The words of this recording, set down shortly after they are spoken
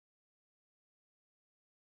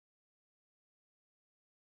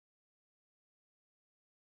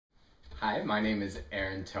Hi, my name is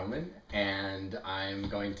Aaron Toman, and I'm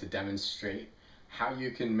going to demonstrate how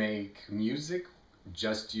you can make music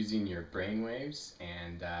just using your brainwaves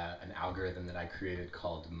and an algorithm that I created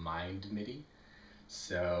called MindMIDI.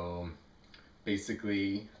 So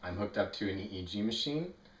basically, I'm hooked up to an EEG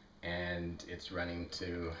machine, and it's running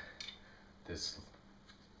to this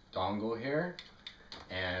dongle here,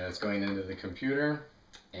 and it's going into the computer,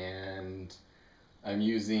 and I'm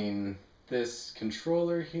using this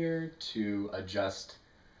controller here to adjust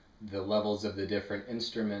the levels of the different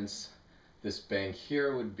instruments. This bank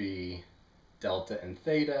here would be delta and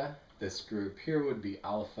theta, this group here would be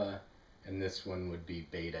alpha, and this one would be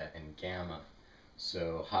beta and gamma.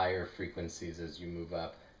 So higher frequencies as you move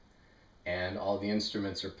up. And all the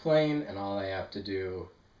instruments are playing, and all I have to do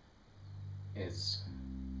is,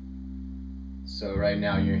 so right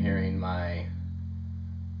now you're hearing my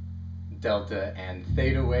delta and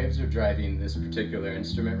theta waves are driving this particular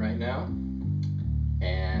instrument right now,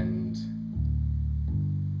 and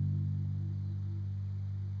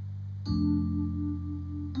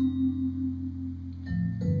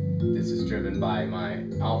this is driven by my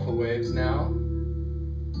alpha waves now,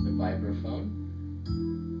 the vibraphone.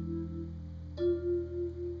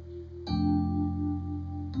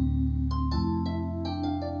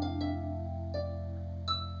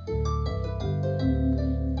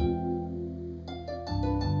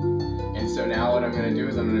 So now what I'm going to do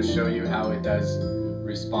is I'm going to show you how it does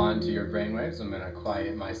respond to your brainwaves. I'm going to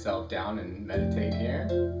quiet myself down and meditate here.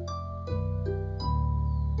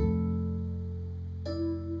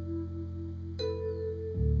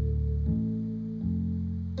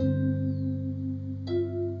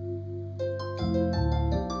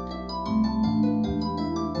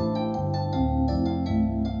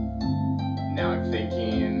 Now I'm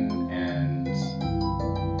thinking, and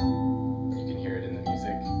you can hear it in the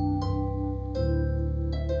music.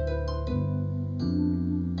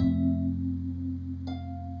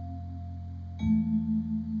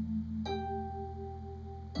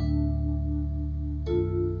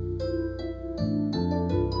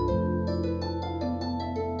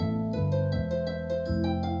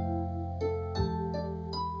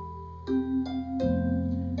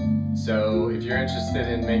 So if you're interested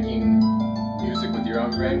in making music with your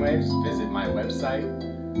own brainwaves, visit my website,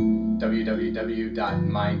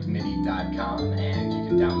 www.mindmidi.com, and you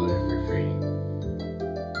can download it for free.